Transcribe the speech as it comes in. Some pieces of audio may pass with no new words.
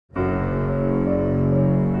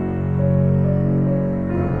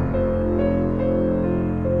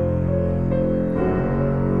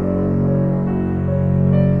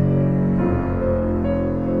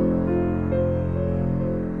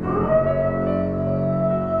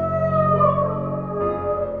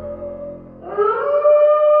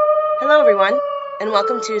and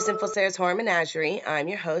welcome to Simple Sarah's Horror Menagerie. I'm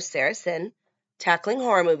your host, Sarah Sin, tackling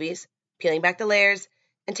horror movies, peeling back the layers,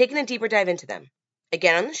 and taking a deeper dive into them.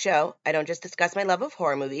 Again, on the show, I don't just discuss my love of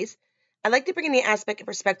horror movies. I like to bring in the aspect and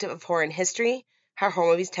perspective of horror in history, how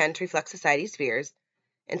horror movies tend to reflect society's fears.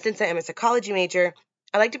 And since I am a psychology major,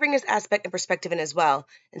 I like to bring this aspect and perspective in as well,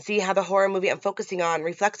 and see how the horror movie I'm focusing on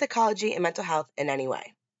reflects psychology and mental health in any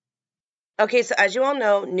way. Okay, so as you all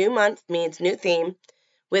know, new month means new theme,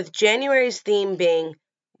 with January's theme being,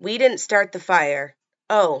 we didn't start the fire.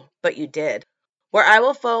 Oh, but you did. Where I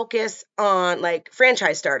will focus on,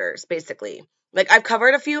 franchise starters, basically. I've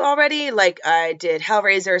covered a few already, I did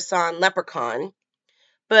Hellraiser, Saw, and Leprechaun,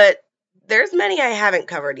 but there's many I haven't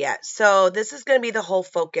covered yet. So this is going to be the whole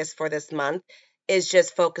focus for this month, is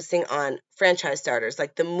just focusing on franchise starters,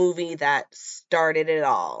 like the movie that started it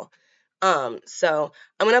all. So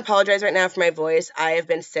I'm going to apologize right now for my voice. I have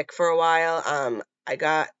been sick for a while. I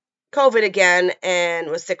got COVID again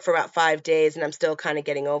and was sick for about 5 days, and I'm still kind of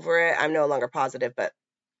getting over it. I'm no longer positive, but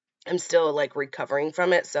I'm still recovering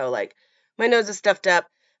from it. So my nose is stuffed up.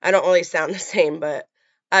 I don't really sound the same, but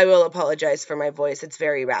I will apologize for my voice. It's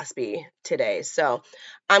very raspy today. So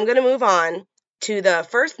I'm going to move on to the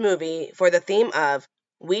first movie for the theme of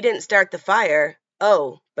We Didn't Start the Fire.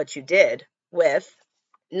 Oh, but you did, with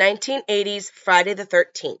 1980's Friday the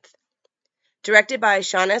 13th. Directed by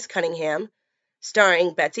Sean S. Cunningham,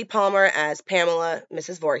 starring Betsy Palmer as Pamela,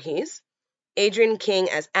 Mrs. Voorhees, Adrienne King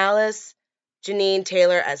as Alice, Janine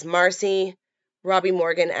Taylor as Marcy, Robbie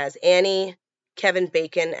Morgan as Annie, Kevin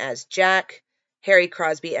Bacon as Jack, Harry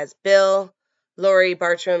Crosby as Bill, Laurie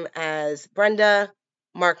Bartram as Brenda,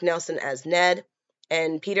 Mark Nelson as Ned,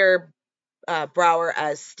 and Peter Brower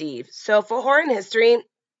as Steve. So for horror and history,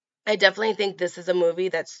 I definitely think this is a movie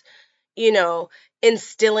that's,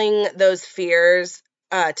 instilling those fears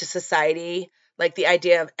to society, like the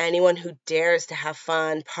idea of anyone who dares to have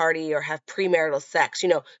fun, party, or have premarital sex,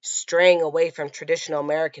 straying away from traditional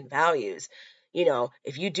American values.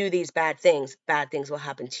 If you do these bad things will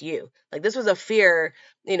happen to you. This was a fear,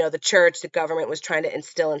 the church, the government was trying to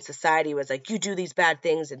instill in society, was you do these bad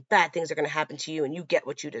things and bad things are going to happen to you and you get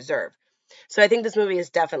what you deserve. So I think this movie is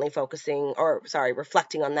definitely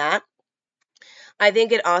reflecting on that. I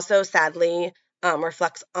think it also sadly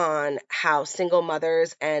reflects on how single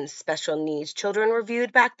mothers and special needs children were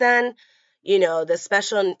viewed back then. The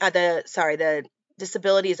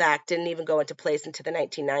Disabilities Act didn't even go into place until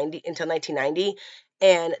 1990,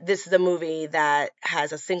 and this is a movie that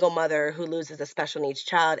has a single mother who loses a special needs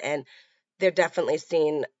child, and they're definitely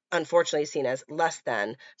unfortunately seen as less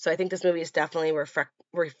than. So I think this movie is definitely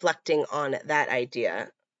reflecting on that idea,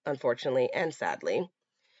 unfortunately and sadly.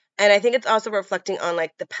 And I think it's also reflecting on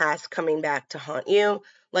the past coming back to haunt you,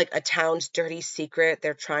 like a town's dirty secret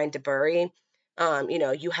they're trying to bury.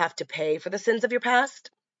 You have to pay for the sins of your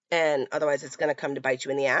past, and otherwise it's going to come to bite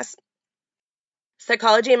you in the ass.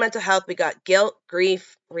 Psychology and mental health, we got guilt,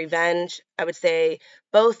 grief, revenge. I would say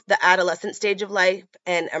both the adolescent stage of life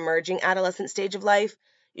and emerging adolescent stage of life.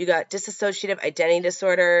 You got dissociative identity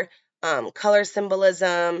disorder, color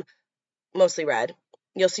symbolism, mostly red.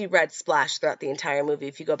 You'll see red splash throughout the entire movie.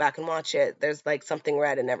 If you go back and watch it, there's something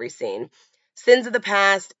red in every scene. Sins of the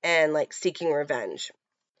past and seeking revenge.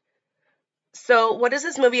 So what is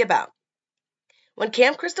this movie about? When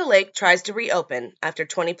Camp Crystal Lake tries to reopen after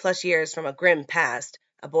 20 plus years from a grim past,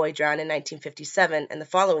 a boy drowned in 1957, and the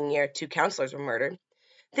following year 2 counselors were murdered,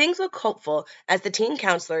 things look hopeful as the teen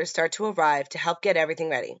counselors start to arrive to help get everything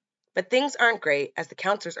ready. But things aren't great as the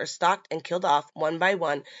counselors are stalked and killed off one by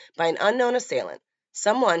one by an unknown assailant.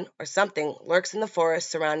 Someone or something lurks in the forest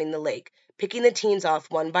surrounding the lake, picking the teens off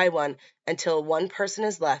one by one until one person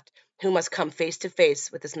is left who must come face to face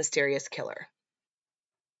with this mysterious killer.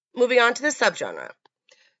 Moving on to the subgenre.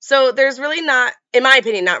 So there's really not, in my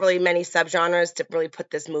opinion, not really many subgenres to really put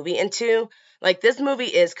this movie into. This movie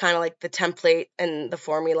is kind of the template and the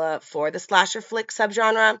formula for the slasher flick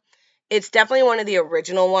subgenre. It's definitely one of the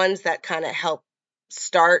original ones that kind of helped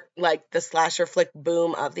start the slasher flick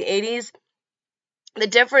boom of the 80s. The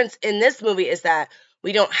difference in this movie is that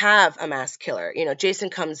we don't have a mass killer. Jason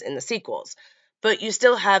comes in the sequels, but you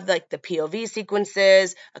still have the POV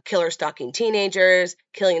sequences, a killer stalking teenagers,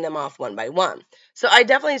 killing them off one by one. So I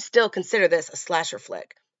definitely still consider this a slasher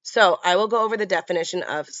flick. So I will go over the definition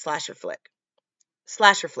of slasher flick.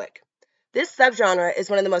 Slasher flick. This subgenre is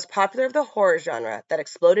one of the most popular of the horror genre that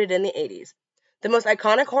exploded in the 80s. The most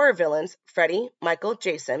iconic horror villains, Freddy, Michael,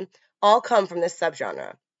 Jason, all come from this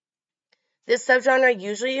subgenre. This subgenre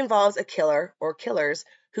usually involves a killer or killers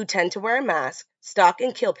who tend to wear a mask, stalk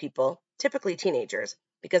and kill people, typically teenagers,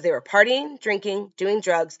 because they were partying, drinking, doing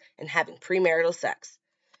drugs, and having premarital sex.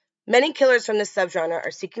 Many killers from this subgenre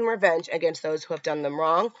are seeking revenge against those who have done them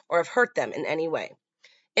wrong or have hurt them in any way.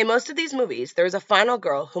 In most of these movies, there is a final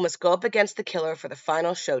girl who must go up against the killer for the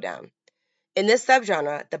final showdown. In this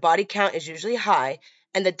subgenre, the body count is usually high,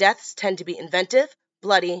 and the deaths tend to be inventive,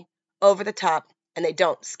 bloody, over the top, and they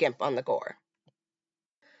don't skimp on the gore.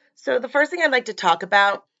 So the first thing I'd like to talk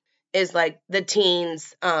about is like the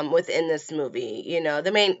teens within this movie. They're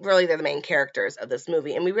the main characters of this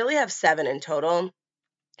movie, and we really have 7 in total.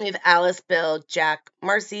 We have Alice, Bill, Jack,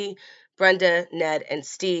 Marcy, Brenda, Ned, and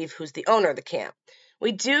Steve, who's the owner of the camp.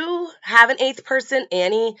 We do have an 8th person,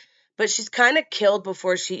 Annie, but she's kind of killed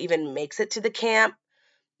before she even makes it to the camp.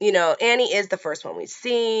 Annie is the first one we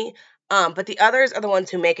see, but the others are the ones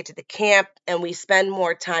who make it to the camp, and we spend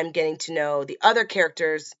more time getting to know the other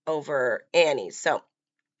characters over Annie. So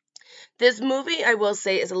this movie, I will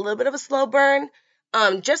say, is a little bit of a slow burn,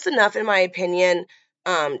 just enough, in my opinion,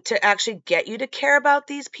 to actually get you to care about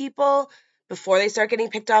these people before they start getting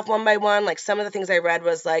picked off one by one. Like, some of the things I read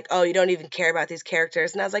was like, oh, you don't even care about these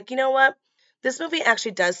characters. And I was like, you know what? This movie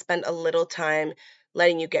actually does spend a little time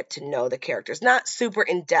letting you get to know the characters. Not super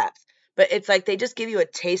in depth, but it's like they just give you a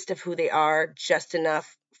taste of who they are just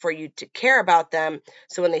enough for you to care about them.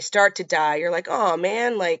 So when they start to die, you're like, oh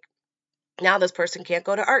man, like, now this person can't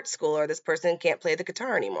go to art school, or this person can't play the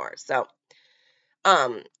guitar anymore. So,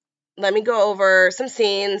 let me go over some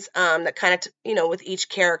scenes that kind of, with each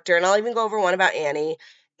character, and I'll even go over one about Annie,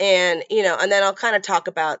 and then I'll kind of talk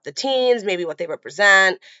about the teens, maybe what they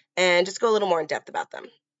represent, and just go a little more in depth about them.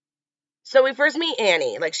 So we first meet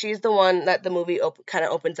Annie. Like, she's the one that the movie kind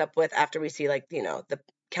of opens up with after we see, like, the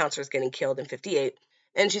counselors getting killed in 58.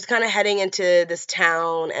 And she's kind of heading into this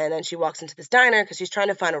town, and then she walks into this diner because she's trying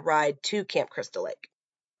to find a ride to Camp Crystal Lake.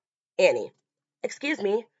 Annie: excuse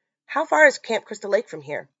me, how far is Camp Crystal Lake from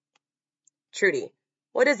here? Trudy: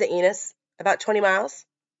 what is it, Enos? About 20 miles?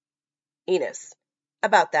 Enos: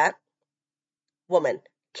 about that. Woman: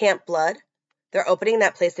 Camp Blood? They're opening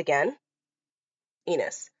that place again?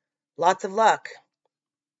 Enos: lots of luck.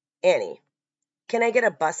 Annie: can I get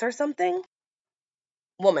a bus or something?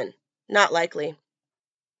 Woman: not likely.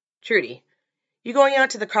 Trudy: you going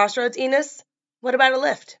out to the crossroads, Enos? What about a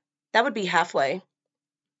lift? That would be halfway.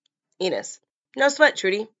 Enos: no sweat,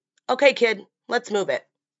 Trudy. Okay, kid, let's move it.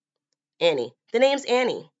 Annie: the name's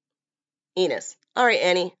Annie. Enos: all right,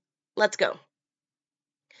 Annie, let's go.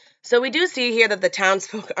 So we do see here that the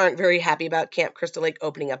townsfolk aren't very happy about Camp Crystal Lake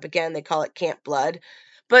opening up again. They call it Camp Blood.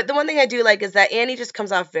 But the one thing I do like is that Annie just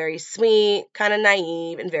comes off very sweet, kind of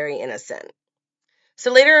naive, and very innocent.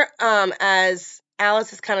 So later, as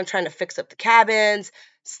Alice is kind of trying to fix up the cabins,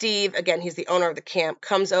 Steve, again, he's the owner of the camp,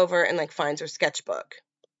 comes over and like finds her sketchbook.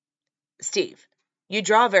 Steve: you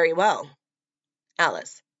draw very well.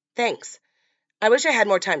 Alice: thanks. I wish I had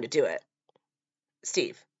more time to do it.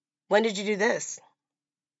 Steve: when did you do this?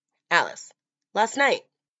 Alice: last night.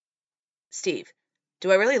 Steve: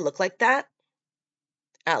 do I really look like that?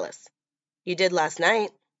 Alice: you did last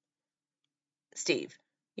night. Steve: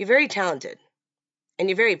 you're very talented. And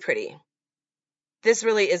you're very pretty. This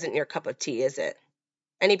really isn't your cup of tea, is it?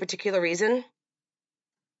 Any particular reason?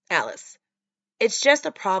 Alice: it's just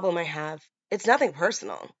a problem I have. It's nothing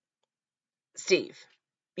personal. Steve: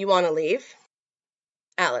 you want to leave?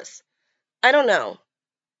 Alice: I don't know.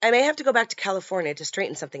 I may have to go back to California to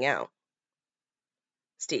straighten something out.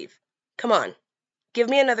 Steve: come on. Give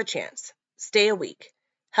me another chance. Stay a week.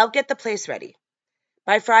 Help get the place ready.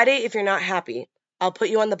 By Friday, if you're not happy, I'll put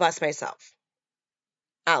you on the bus myself.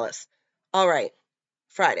 Alice: all right.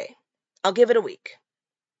 Friday. I'll give it a week.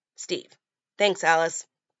 Steve: thanks, Alice.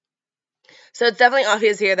 So it's definitely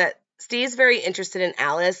obvious here that Steve's very interested in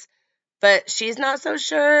Alice, but she's not so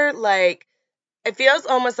sure. Like, it feels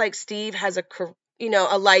almost like Steve has a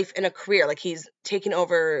life and a career. Like, he's taking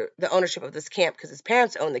over the ownership of this camp because his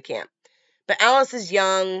parents own the camp. But Alice is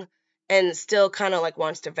young and still kind of like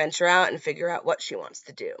wants to venture out and figure out what she wants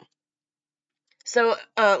to do. So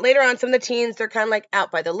later on, some of the teens, they're kind of like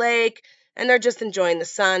out by the lake, and they're just enjoying the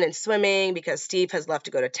sun and swimming because Steve has left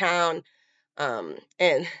to go to town.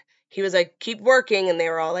 And he was like, keep working. And they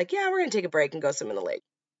were all like, yeah, we're going to take a break and go swim in the lake.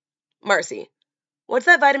 Marcy: what's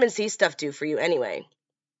that vitamin C stuff do for you anyway?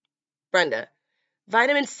 Brenda: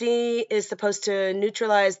 vitamin C is supposed to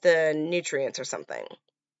neutralize the nutrients or something.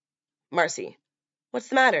 Marcy: what's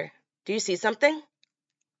the matter? Do you see something?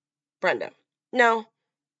 Brenda: No,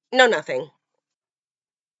 nothing.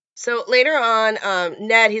 So later on,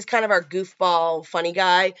 Ned, he's kind of our goofball, funny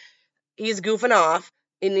guy. He's goofing off,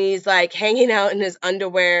 and he's like hanging out in his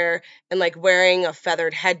underwear and like wearing a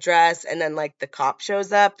feathered headdress, and then like the cop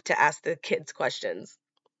shows up to ask the kids questions.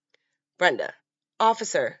 Brenda: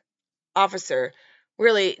 officer,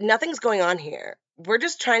 Really, nothing's going on here. We're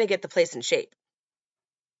just trying to get the place in shape.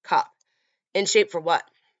 Cop. In shape for what?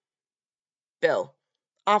 Bill.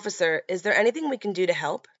 Officer, is there anything we can do to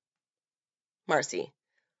help? Marcy.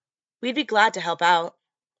 We'd be glad to help out.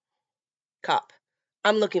 Cop.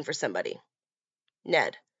 I'm looking for somebody.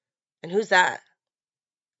 Ned. And who's that?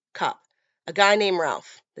 Cop. A guy named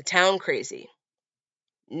Ralph, the town crazy.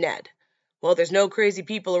 Ned. Well, there's no crazy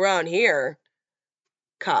people around here.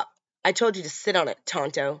 Cop. I told you to sit on it,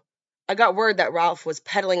 Tonto. I got word that Ralph was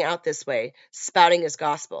peddling out this way, spouting his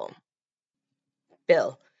gospel.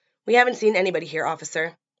 Bill. We haven't seen anybody here,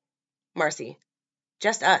 officer. Marcy.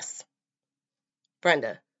 Just us.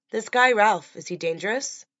 Brenda. This guy Ralph, is he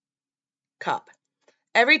dangerous? Cop.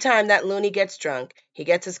 Every time that loony gets drunk, he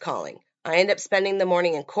gets his calling. I end up spending the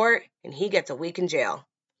morning in court, and he gets a week in jail.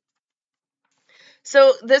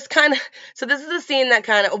 So this is the scene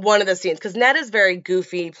that one of the scenes, because Ned is very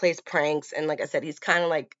goofy, plays pranks, and like I said, he's kind of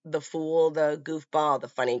like the fool, the goofball, the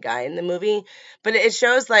funny guy in the movie. But it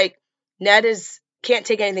shows like Ned can't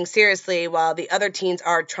take anything seriously while the other teens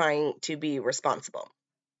are trying to be responsible.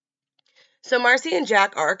 So Marcy and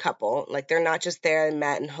Jack are a couple, like they're not just there and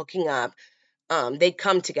met and hooking up. They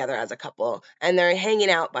come together as a couple, and they're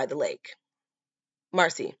hanging out by the lake.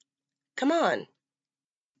 Marcy, come on.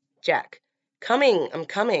 Jack, coming, I'm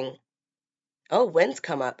coming. Oh, wind's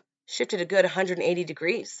come up, shifted a good 180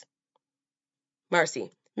 degrees.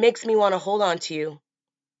 Marcy, makes me want to hold on to you.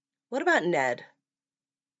 What about Ned?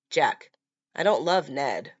 Jack, I don't love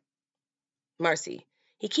Ned. Marcy,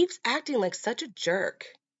 he keeps acting like such a jerk.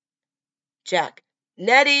 Jack,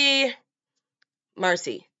 Neddy!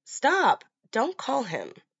 Marcy, stop, don't call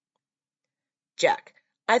him. Jack,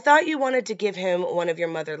 I thought you wanted to give him one of your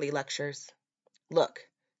motherly lectures. Look,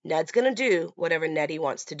 Ned's gonna do whatever Neddy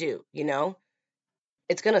wants to do, you know?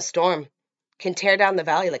 It's gonna storm. Can tear down the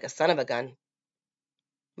valley like a son of a gun.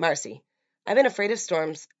 Marcy, I've been afraid of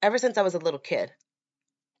storms ever since I was a little kid.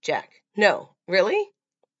 Jack, no, really?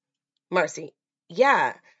 Marcy,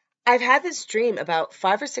 yeah. I've had this dream about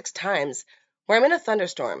 5 or 6 times where I'm in a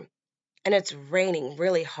thunderstorm and it's raining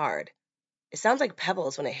really hard. It sounds like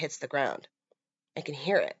pebbles when it hits the ground. I can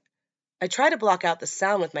hear it. I try to block out the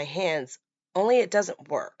sound with my hands, only it doesn't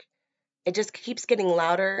work. It just keeps getting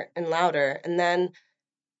louder and louder, and then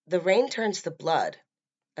the rain turns to blood,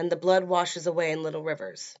 and the blood washes away in little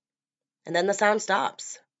rivers. And then the sound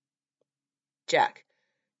stops. Jack,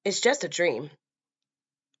 it's just a dream.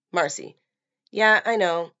 Marcy, yeah, I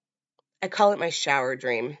know. I call it my shower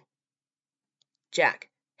dream. Jack,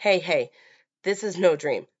 hey, this is no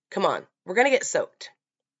dream. Come on, we're gonna get soaked.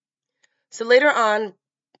 So later on,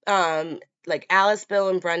 like Alice, Bill,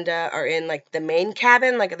 and Brenda are in like the main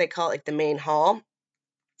cabin, like they call it like the main hall.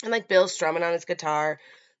 And like Bill's strumming on his guitar.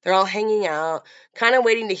 They're all hanging out, kind of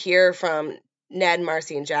waiting to hear from Ned,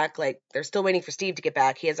 Marcy, and Jack. Like they're still waiting for Steve to get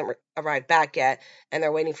back. He hasn't arrived back yet, and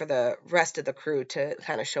they're waiting for the rest of the crew to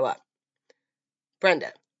kind of show up.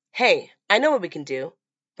 Brenda, hey, I know what we can do.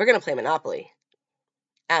 We're going to play Monopoly.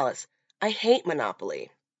 Alice, I hate Monopoly.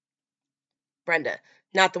 Brenda,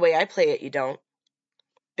 not the way I play it, you don't.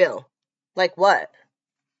 Bill, like what?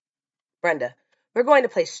 Brenda, we're going to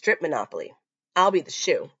play strip Monopoly. I'll be the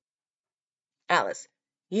shoe. Alice,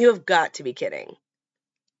 you have got to be kidding.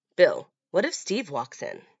 Bill, what if Steve walks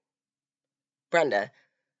in? Brenda,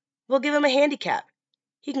 we'll give him a handicap.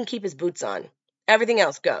 He can keep his boots on. Everything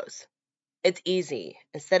else goes. It's easy.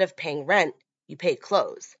 Instead of paying rent, you pay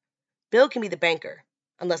clothes. Bill can be the banker,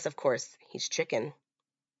 unless, of course, he's chicken.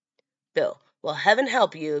 Bill, well, heaven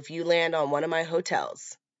help you if you land on one of my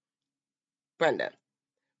hotels. Brenda,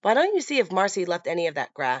 why don't you see if Marcy left any of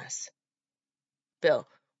that grass? Bill,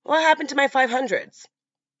 what happened to my 500s?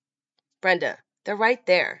 Brenda, they're right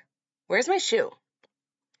there. Where's my shoe?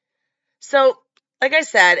 So, like I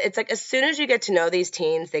said, it's like as soon as you get to know these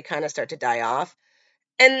teens, they kind of start to die off.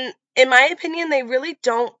 And in my opinion, they really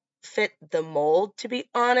don't fit the mold, to be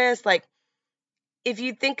honest. Like, if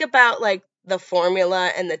you think about like the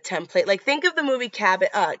formula and the template, like think of the movie Cabin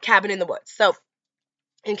in the Woods. So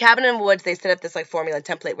in Cabin in the Woods, they set up this like formula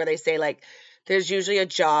template where they say like there's usually a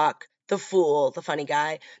jock, the fool, the funny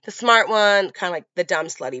guy, the smart one, kind of like the dumb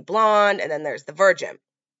slutty blonde, and then there's the virgin.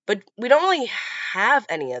 But we don't really have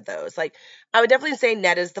any of those. Like, I would definitely say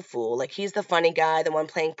Ned is the fool. Like, he's the funny guy, the one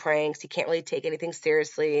playing pranks. He can't really take anything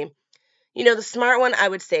seriously. You know, the smart one I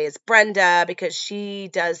would say is Brenda, because she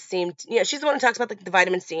does seem, she's the one who talks about like the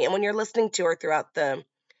vitamin C. And when you're listening to her throughout the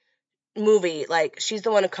movie, like, she's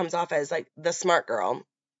the one who comes off as like the smart girl.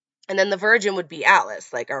 And then the virgin would be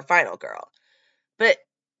Alice, like our final girl. But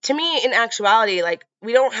to me, in actuality, like,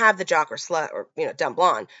 we don't have the jock or slut or, dumb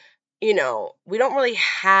blonde. We don't really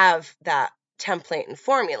have that template and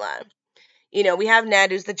formula. We have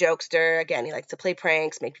Ned, who's the jokester. Again, he likes to play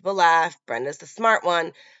pranks, make people laugh. Brenda's the smart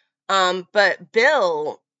one. But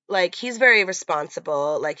Bill, like, he's very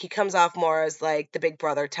responsible. Like, he comes off more as, like, the big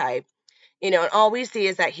brother type. And all we see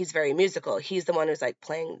is that he's very musical. He's the one who's, like,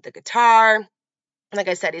 playing the guitar. Like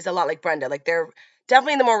I said, he's a lot like Brenda. Like, they're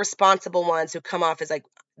definitely the more responsible ones who come off as, like,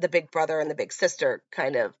 the big brother and the big sister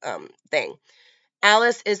kind of thing.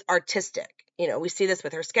 Alice is artistic. We see this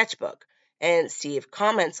with her sketchbook. And Steve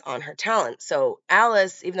comments on her talent. So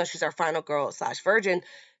Alice, even though she's our final girl / virgin,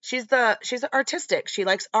 she's artistic. She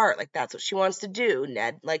likes art. Like, that's what she wants to do.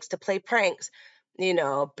 Ned likes to play pranks.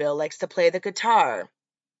 Bill likes to play the guitar.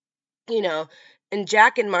 And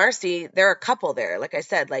Jack and Marcy, they're a couple there. Like I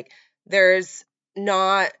said, like, they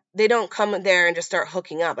don't come there and just start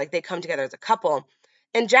hooking up. Like, they come together as a couple.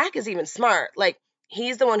 And Jack is even smart. Like,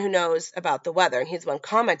 he's the one who knows about the weather, and he's the one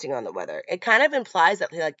commenting on the weather. It kind of implies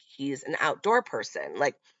that, like, he's an outdoor person.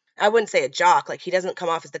 Like, I wouldn't say a jock. Like, he doesn't come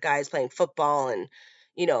off as the guy who's playing football and,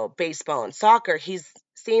 baseball and soccer. He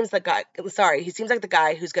seems like the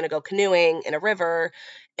guy who's going to go canoeing in a river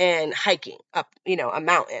and hiking up, a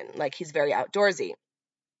mountain. Like, he's very outdoorsy.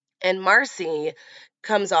 And Marcy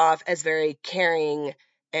comes off as very caring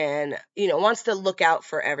and, wants to look out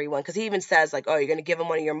for everyone. Because he even says, like, oh, you're going to give him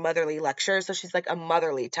one of your motherly lectures. So she's like a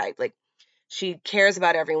motherly type. Like, she cares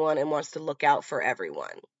about everyone and wants to look out for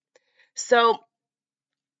everyone. So,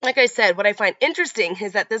 like I said, what I find interesting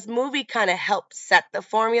is that this movie kind of helped set the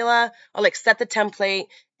formula, or like set the template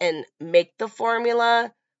and make the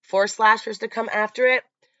formula for slashers to come after it.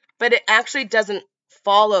 But it actually doesn't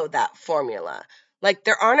follow that formula. Like,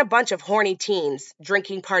 there aren't a bunch of horny teens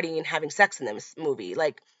drinking, partying, and having sex in this movie.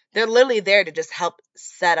 Like, they're literally there to just help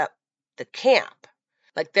set up the camp.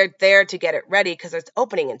 Like, they're there to get it ready because it's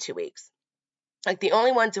opening in 2 weeks. Like, the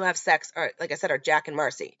only ones who have sex are, like I said, are Jack and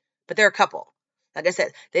Marcy. But they're a couple. Like I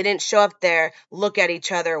said, they didn't show up there, look at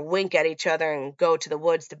each other, wink at each other, and go to the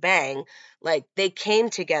woods to bang. Like, they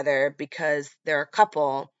came together because they're a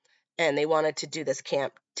couple and they wanted to do this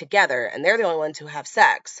camp together, and they're the only ones who have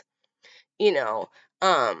sex. And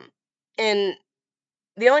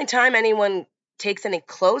the only time anyone takes any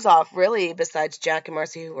clothes off, really, besides Jack and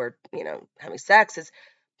Marcy, who are, having sex, is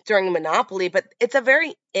during Monopoly. But it's a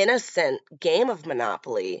very innocent game of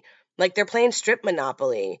Monopoly. Like, they're playing strip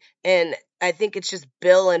Monopoly, and I think it's just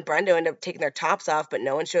Bill and Brenda end up taking their tops off, but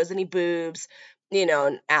no one shows any boobs,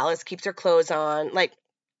 and Alice keeps her clothes on. Like,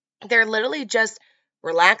 they're literally just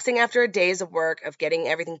relaxing after a days of work, of getting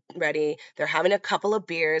everything ready. They're having a couple of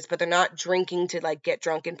beers, but they're not drinking to, like, get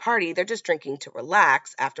drunk and party. They're just drinking to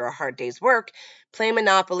relax after a hard day's work, play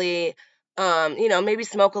Monopoly, maybe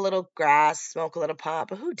smoke a little grass, smoke a little pot.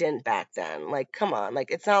 But who didn't back then? Like, come on. Like,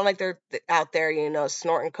 it's not like they're out there,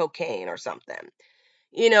 snorting cocaine or something.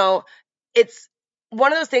 It's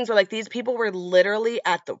one of those things where, like, these people were literally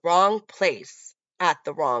at the wrong place at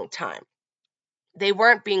the wrong time. They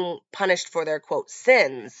weren't being punished for their, quote,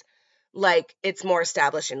 sins, like it's more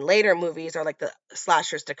established in later movies, or like the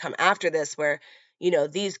slashers to come after this, where,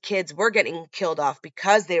 these kids were getting killed off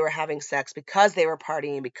because they were having sex, because they were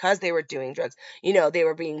partying, because they were doing drugs. They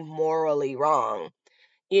were being morally wrong.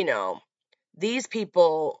 These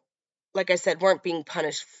people, like I said, weren't being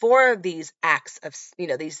punished for these acts of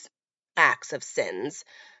sins.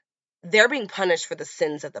 They're being punished for the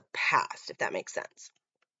sins of the past, if that makes sense.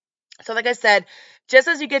 So, like I said, just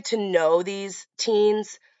as you get to know these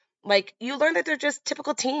teens, like, you learn that they're just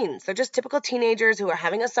typical teens. They're just typical teenagers who are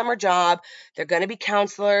having a summer job. They're going to be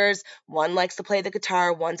counselors. One likes to play the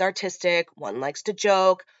guitar. One's artistic. One likes to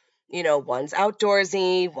joke. One's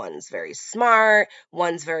outdoorsy. One's very smart.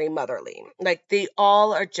 One's very motherly. Like, they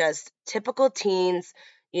all are just typical teens,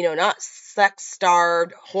 not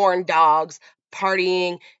sex-starved, horn dogs,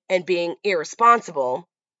 partying, and being irresponsible,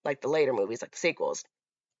 like the later movies, like the sequels.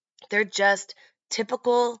 They're just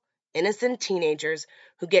typical innocent teenagers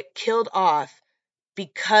who get killed off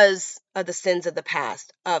because of the sins of the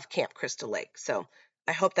past of Camp Crystal Lake. So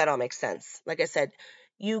I hope that all makes sense. Like I said,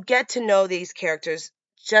 you get to know these characters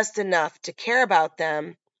just enough to care about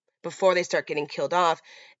them before they start getting killed off.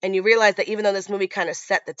 And you realize that even though this movie kind of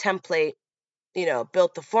set the template,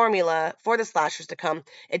 built the formula for the slashers to come,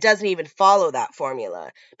 it doesn't even follow that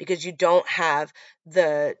formula, because you don't have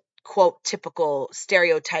the, quote, typical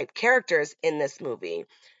stereotype characters in this movie.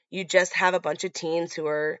 You just have a bunch of teens who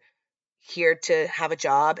are here to have a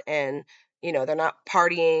job, and, they're not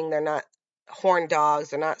partying, they're not horn dogs,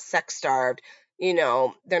 they're not sex starved,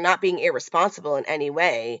 they're not being irresponsible in any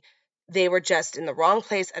way. They were just in the wrong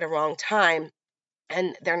place at a wrong time.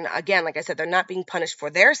 And they're, again, like I said, they're not being punished for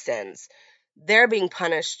their sins. they're being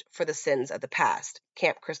punished for the sins of the past,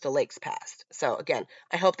 Camp Crystal Lake's past. So again,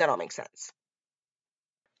 I hope that all makes sense.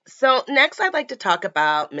 So next I'd like to talk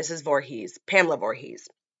about Mrs. Voorhees, Pamela Voorhees,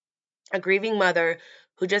 a grieving mother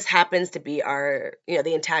who just happens to be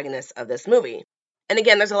the antagonist of this movie. And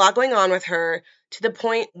again, there's a lot going on with her to the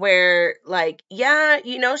point where, like, yeah,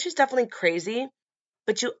 she's definitely crazy,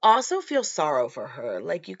 but you also feel sorrow for her.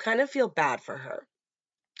 Like, you kind of feel bad for her.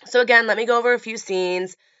 So again, let me go over a few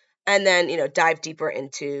scenes and then, dive deeper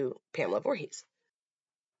into Pamela Voorhees.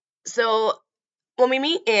 So when we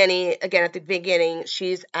meet Annie, again, at the beginning,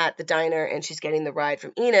 she's at the diner and she's getting the ride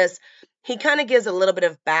from Enos. He kind of gives a little bit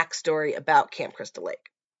of backstory about Camp Crystal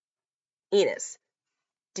Lake. Enos,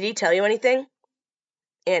 did he tell you anything?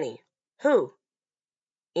 Annie, who?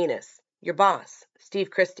 Enos, your boss,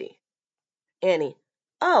 Steve Christie. Annie,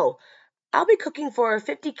 oh, I'll be cooking for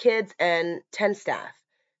 50 kids and 10 staff.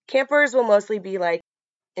 Campers will mostly be like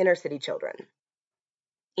inner city children.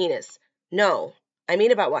 Enos, no, I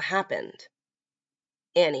mean about what happened.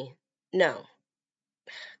 Annie, no.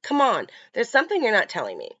 Come on, there's something you're not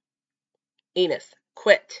telling me. Enos,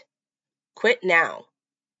 quit. Quit now.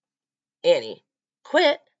 Annie,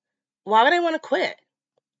 quit? Why would I want to quit?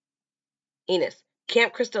 Enos,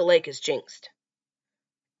 Camp Crystal Lake is jinxed.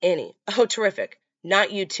 Annie, oh, terrific.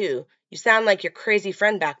 Not you too. You sound like your crazy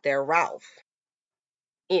friend back there, Ralph.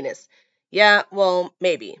 Enos, yeah, well,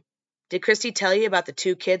 maybe. Did Christy tell you about the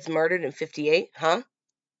 2 kids murdered in 58, huh?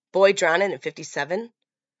 Boy drowning in 57?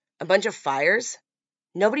 A bunch of fires?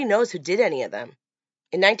 Nobody knows who did any of them.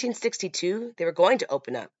 In 1962, they were going to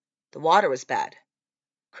open up. The water was bad.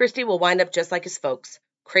 Christy will wind up just like his folks,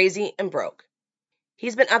 crazy and broke.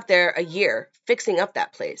 He's been up there a year, fixing up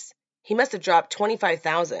that place. He must have dropped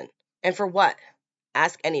 $25,000. And for what?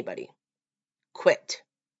 Ask anybody. Quit.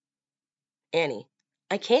 Annie,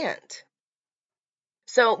 I can't.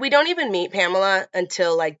 So we don't even meet Pamela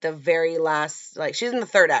until like the very last, like she's in the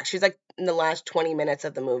third act. She's like in the last 20 minutes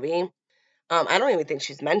of the movie. I don't even think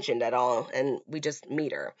she's mentioned at all, and we just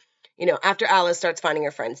meet her. After Alice starts finding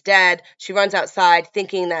her friends dead, she runs outside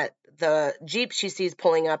thinking that the Jeep she sees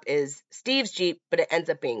pulling up is Steve's Jeep, but it ends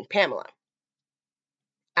up being Pamela.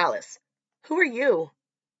 Alice, who are you?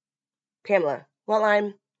 Pamela, well,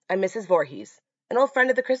 I'm Mrs. Voorhees, an old friend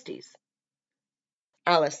of the Christies.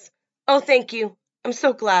 Alice, oh, thank you. I'm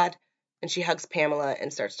so glad. And she hugs Pamela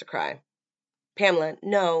and starts to cry. Pamela,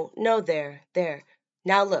 no, there.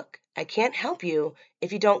 Now look, I can't help you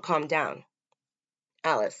if you don't calm down.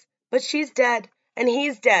 Alice, but she's dead, and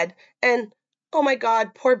he's dead, and, oh my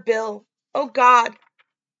God, poor Bill. Oh God.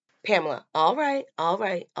 Pamela, all right.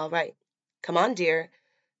 Come on, dear.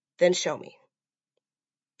 Then show me.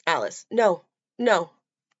 Alice, no.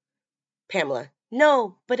 Pamela,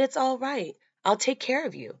 no, but it's all right. I'll take care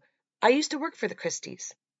of you. I used to work for the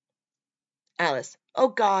Christies. Alice, oh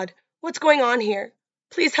God, what's going on here?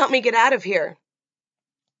 Please help me get out of here.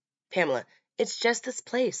 Pamela, it's just this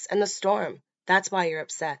place and the storm. That's why you're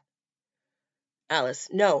upset. Alice,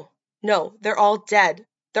 no, they're all dead.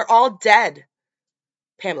 They're all dead.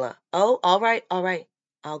 Pamela, oh, all right.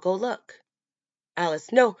 I'll go look.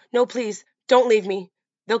 Alice, no, please, don't leave me.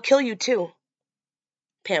 They'll kill you too.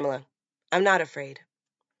 Pamela, I'm not afraid.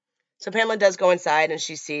 So Pamela does go inside and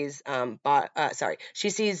she sees she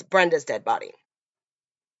sees Brenda's dead body.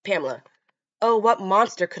 Pamela, oh, what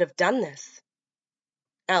monster could have done this?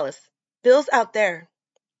 Alice, Bill's out there.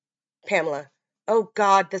 Pamela, oh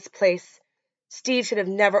God, this place. Steve should have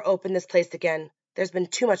never opened this place again. There's been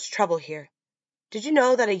too much trouble here. Did you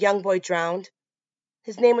know that a young boy drowned?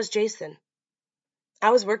 His name was Jason. I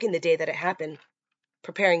was working the day that it happened,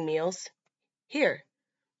 preparing meals. Here,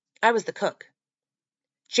 I was the cook.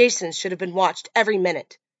 Jason should have been watched every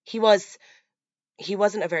minute. He wasn't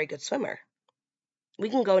a very good swimmer. We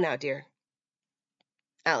can go now, dear.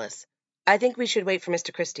 Alice, I think we should wait for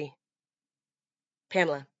Mr. Christie.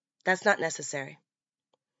 Pamela, that's not necessary.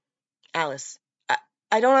 Alice,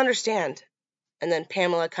 I don't understand. And then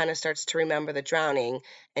Pamela kind of starts to remember the drowning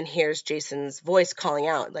and hears Jason's voice calling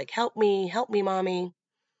out, like, help me, Mommy.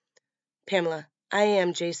 Pamela, I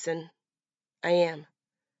am Jason. I am.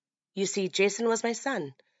 You see, Jason was my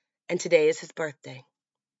son, and today is his birthday.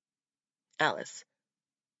 Alice,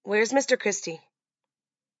 where's Mr. Christie?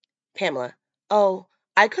 Pamela, oh,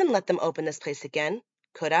 I couldn't let them open this place again,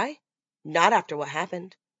 could I? Not after what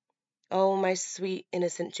happened. Oh, my sweet,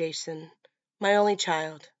 innocent Jason, my only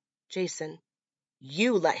child, Jason.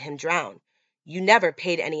 You let him drown. You never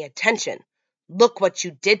paid any attention. Look what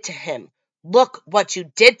you did to him. Look what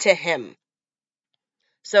you did to him.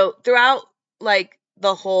 So throughout, like,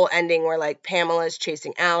 the whole ending where, like, Pamela's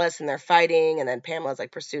chasing Alice and they're fighting, and then Pamela's,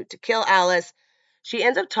 like, pursuit to kill Alice, she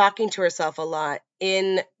ends up talking to herself a lot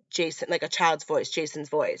in Jason, like a child's voice, Jason's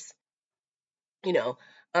voice. You know,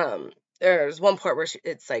 um, there's one part where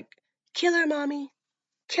it's like, kill her, mommy,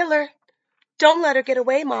 kill her. Don't let her get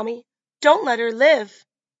away, mommy. Don't let her live.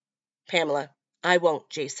 Pamela, I won't,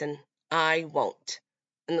 Jason. I won't.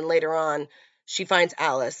 And then later on, she finds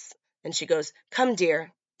Alice and she goes, come,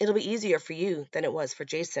 dear. It'll be easier for you than it was for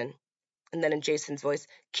Jason. And then in Jason's voice,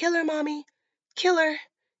 kill her, mommy. Kill her.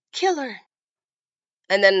 Kill her.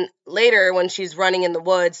 And then later, when she's running in the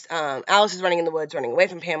woods, Alice is running in the woods, running away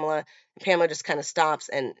from Pamela. And Pamela just kind of stops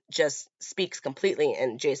and just speaks completely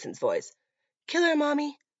in Jason's voice. Kill her,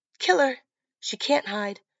 mommy. Kill her. She can't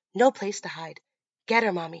hide. No place to hide. Get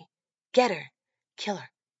her, mommy. Get her. Kill her.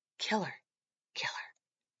 Kill her. Kill her.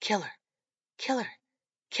 Kill her. Kill her.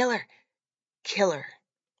 Kill her. Kill her.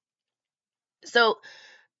 So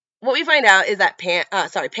what we find out is that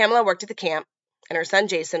Pamela worked at the camp, and her son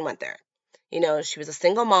Jason went there. She was a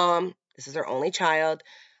single mom. This is her only child.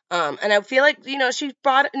 And I feel like, she's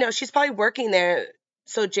probably working there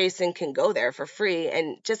so Jason can go there for free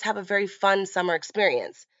and just have a very fun summer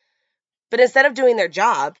experience. But instead of doing their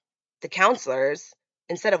job, the counselors,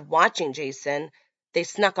 instead of watching Jason, they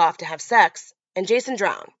snuck off to have sex, and Jason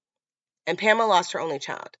drowned. And Pamela lost her only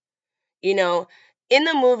child. In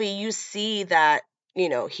the movie, you see that,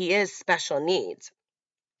 he is special needs.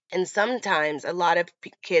 And sometimes a lot of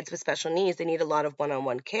kids with special needs, they need a lot of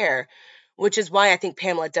one-on-one care, which is why I think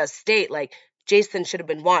Pamela does state, like, Jason should have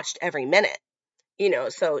been watched every minute.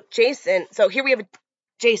 So here we have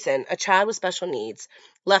Jason, a child with special needs,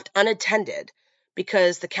 left unattended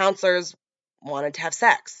because the counselors wanted to have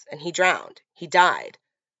sex, and he drowned. He died.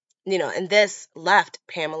 And this left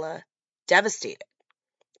Pamela devastated.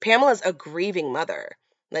 Pamela's a grieving mother.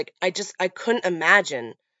 Like, I couldn't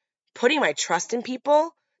imagine putting my trust in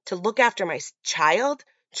people to look after my child,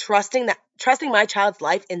 trusting my child's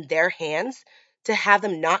life in their hands, to have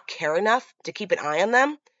them not care enough to keep an eye on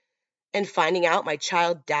them, and finding out my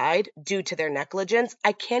child died due to their negligence.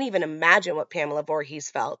 I can't even imagine what Pamela Voorhees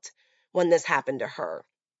felt when this happened to her.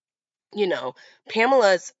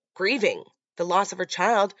 Pamela's grieving the loss of her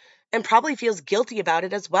child and probably feels guilty about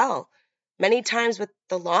it as well. Many times with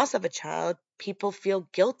the loss of a child, people feel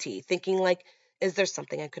guilty, thinking like, is there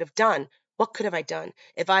something I could have done? What could have I done?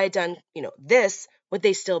 If I had done, this, would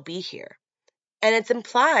they still be here? And it's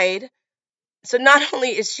implied. So not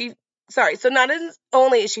only is she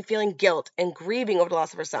feeling guilt and grieving over the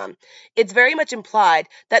loss of her son, it's very much implied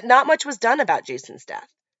that not much was done about Jason's death.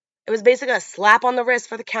 It was basically a slap on the wrist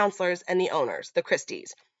for the counselors and the owners, the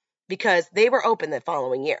Christies, because they were open the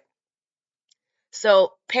following year.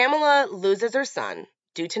 So Pamela loses her son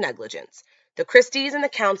due to negligence. The Christies and the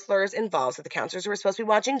counselors involved, so the counselors who were supposed to be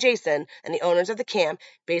watching Jason and the owners of the camp,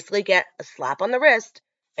 basically get a slap on the wrist,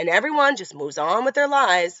 and everyone just moves on with their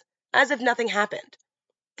lives as if nothing happened.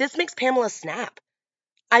 This makes Pamela snap.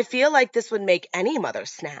 I feel like this would make any mother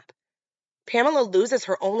snap. Pamela loses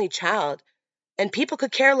her only child, and people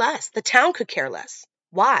could care less. The town could care less.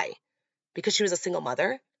 Why? Because she was a single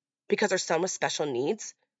mother? Because her son was special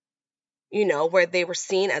needs? Where they were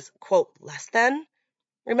seen as, quote, less than?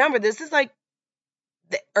 Remember, this is like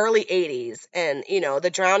the early 80s, and, the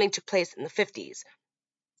drowning took place in the 50s.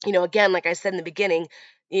 Again, like I said in the beginning,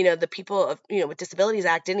 the People of, with Disabilities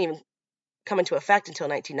Act didn't even come into effect until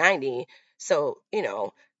 1990. So,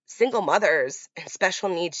 single mothers and special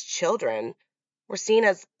needs children were seen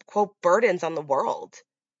as, quote, burdens on the world,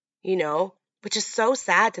 which is so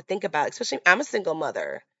sad to think about, especially I'm a single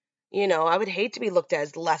mother. I would hate to be looked at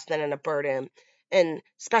as less than and a burden. And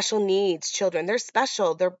special needs children, they're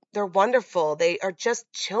special. They're wonderful. They are just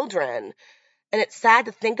children. And it's sad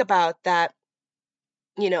to think about that,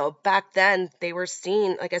 back then they were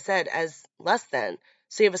seen, like I said, as less than.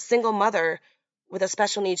 So you have a single mother with a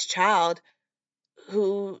special needs child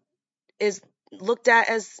who is looked at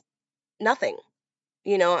as nothing,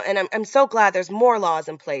 and I'm so glad there's more laws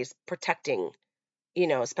in place protecting,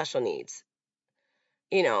 special needs,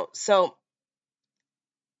 so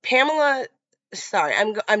Pamela, sorry,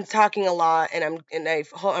 I'm talking a lot and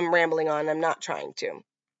I'm rambling on. I'm not trying to.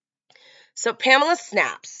 So Pamela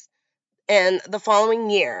snaps, and the following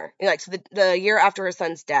year, the year after her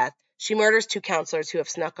son's death, she murders 2 counselors who have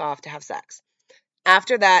snuck off to have sex.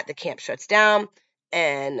 After that, the camp shuts down,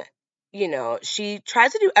 and, she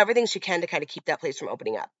tries to do everything she can to kind of keep that place from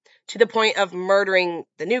opening up, to the point of murdering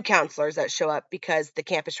the new counselors that show up because the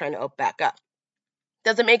camp is trying to open back up.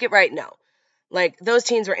 Doesn't make it right? No. Like, those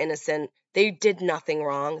teens were innocent. They did nothing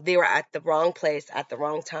wrong. They were at the wrong place at the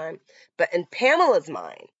wrong time. But in Pamela's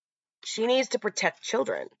mind, she needs to protect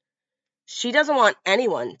children. She doesn't want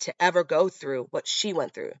anyone to ever go through what she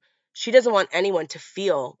went through. She doesn't want anyone to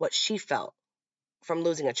feel what she felt from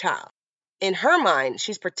losing a child. In her mind,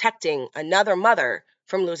 she's protecting another mother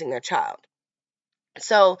from losing their child.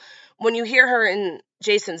 So when you hear her in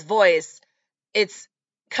Jason's voice, it's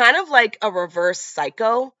kind of like a reverse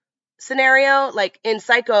Psycho scenario. Like in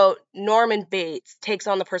Psycho, Norman Bates takes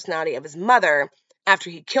on the personality of his mother after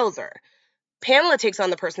he kills her. Pamela takes on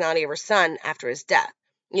the personality of her son after his death.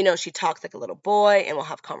 You know, she talks like a little boy and will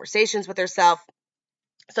have conversations with herself.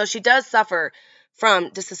 So she does suffer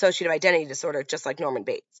from dissociative identity disorder, just like Norman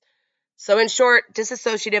Bates. So in short,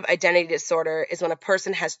 dissociative identity disorder is when a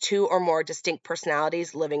person has two or more distinct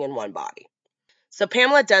personalities living in one body. So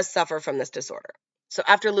Pamela does suffer from this disorder. So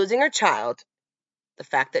after losing her child, the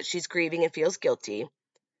fact that she's grieving and feels guilty,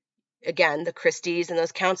 again, the Christies and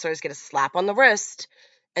those counselors get a slap on the wrist,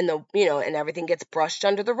 and and everything gets brushed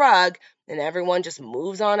under the rug, and everyone just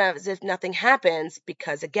moves on as if nothing happens,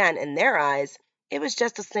 because again, in their eyes, it was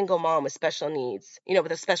just a single mom with special needs,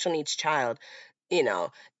 with a special needs child, you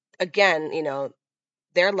know, again,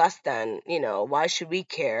 they're less than, why should we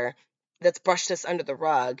care? Let's brush this under the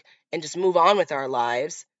rug and just move on with our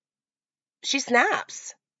lives. She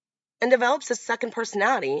snaps and develops a second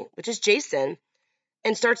personality, which is Jason,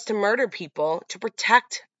 and starts to murder people to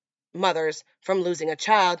protect mothers from losing a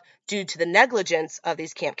child due to the negligence of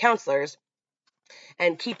these camp counselors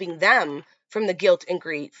and keeping them from the guilt and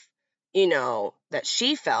grief, that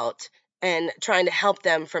she felt, and trying to help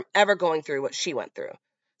them from ever going through what she went through.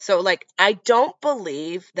 So, I don't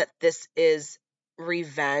believe that this is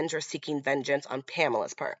revenge or seeking vengeance on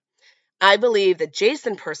Pamela's part. I believe the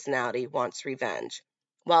Jason personality wants revenge,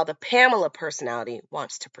 while the Pamela personality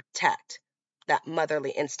wants to protect that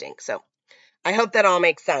motherly instinct. So I hope that all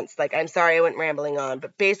makes sense. I'm sorry I went rambling on,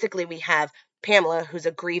 but basically we have Pamela, who's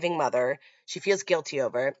a grieving mother. She feels guilty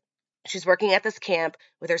over it. She's working at this camp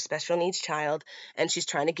with her special needs child, and she's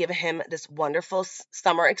trying to give him this wonderful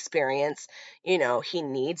summer experience. He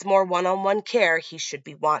needs more one-on-one care. He should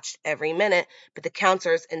be watched every minute. But the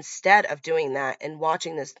counselors, instead of doing that and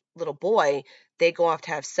watching this little boy, they go off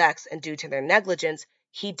to have sex, and due to their negligence,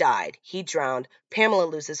 he died. He drowned. Pamela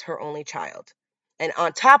loses her only child. And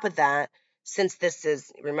on top of that, since this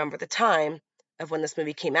is, remember the time of when this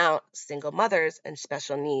movie came out, single mothers and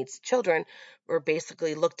special needs children were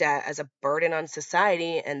basically looked at as a burden on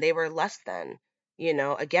society, and they were less than.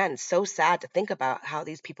 Again, so sad to think about how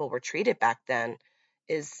these people were treated back then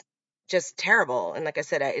is just terrible. And like I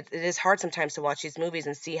said, it is hard sometimes to watch these movies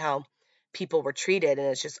and see how people were treated,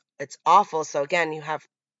 and it's awful. So again, you have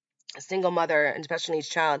a single mother and special needs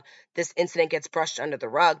child. This incident gets brushed under the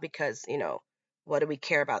rug because, what do we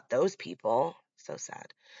care about those people? So sad.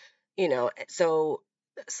 So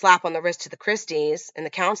slap on the wrist to the Christies and the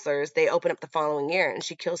counselors. They open up the following year, and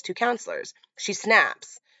she kills two counselors. She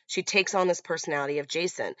snaps. She takes on this personality of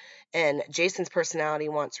Jason, and Jason's personality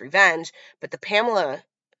wants revenge, but the Pamela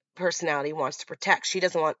personality wants to protect. She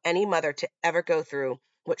doesn't want any mother to ever go through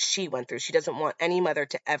what she went through. She doesn't want any mother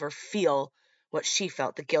to ever feel what she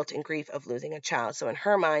felt, the guilt and grief of losing a child. So in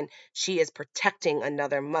her mind, she is protecting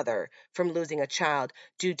another mother from losing a child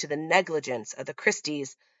due to the negligence of the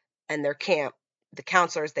Christies and their camp, the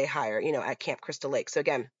counselors they hire, at Camp Crystal Lake. So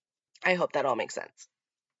again, I hope that all makes sense.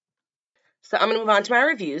 So I'm going to move on to my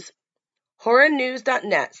reviews.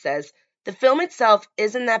 HorrorNews.net says, the film itself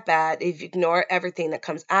isn't that bad if you ignore everything that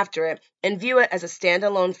comes after it and view it as a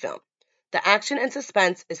standalone film. The action and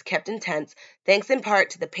suspense is kept intense, thanks in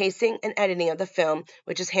part to the pacing and editing of the film,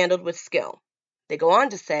 which is handled with skill. They go on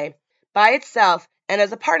to say, by itself, and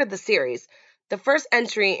as a part of the series, the first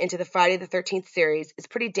entry into the Friday the 13th series is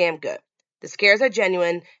pretty damn good. The scares are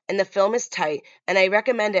genuine, and the film is tight, and I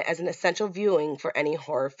recommend it as an essential viewing for any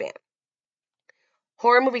horror fan.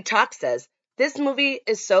 Horror Movie Talk says, this movie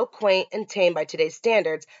is so quaint and tame by today's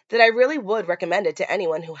standards that I really would recommend it to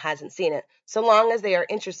anyone who hasn't seen it, so long as they are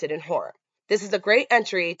interested in horror. This is a great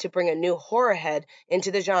entry to bring a new horror head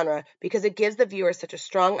into the genre because it gives the viewer such a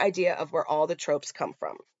strong idea of where all the tropes come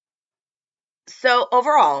from. So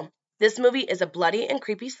overall, this movie is a bloody and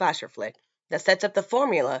creepy slasher flick that sets up the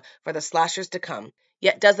formula for the slashers to come,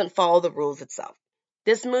 yet doesn't follow the rules itself.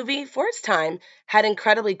 This movie, for its time, had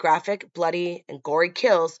incredibly graphic, bloody, and gory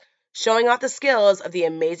kills, showing off the skills of the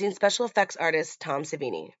amazing special effects artist Tom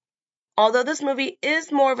Savini. Although this movie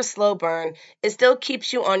is more of a slow burn, it still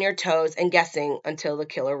keeps you on your toes and guessing until the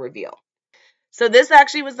killer reveal. So this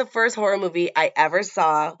actually was the first horror movie I ever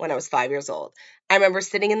saw when I was 5 years old. I remember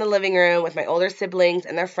sitting in the living room with my older siblings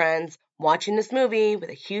and their friends, watching this movie with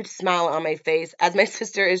a huge smile on my face as my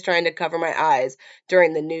sister is trying to cover my eyes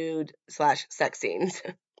during the nude/sex scenes.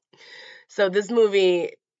 So this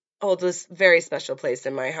movie holds this very special place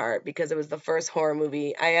in my heart because it was the first horror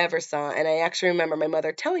movie I ever saw, and I actually remember my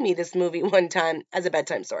mother telling me this movie one time as a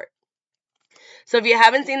bedtime story. So if you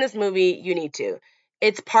haven't seen this movie, you need to.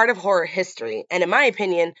 It's part of horror history, and in my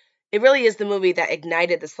opinion, it really is the movie that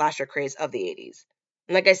ignited the slasher craze of the 80s.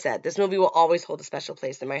 And like I said, this movie will always hold a special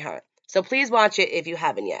place in my heart. So please watch it if you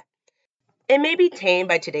haven't yet. It may be tame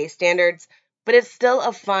by today's standards, but it's still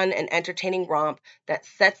a fun and entertaining romp that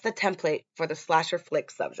sets the template for the slasher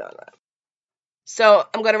flick subgenre. So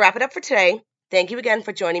I'm going to wrap it up for today. Thank you again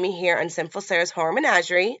for joining me here on Sinful Sarah's Horror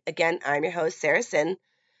Menagerie. Again, I'm your host, Sarah Sin.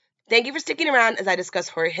 Thank you for sticking around as I discuss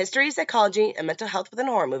horror history, psychology, and mental health within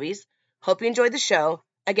horror movies. Hope you enjoyed the show.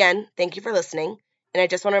 Again, thank you for listening. And I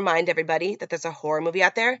just want to remind everybody that there's a horror movie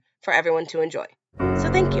out there for everyone to enjoy. So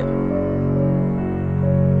thank you.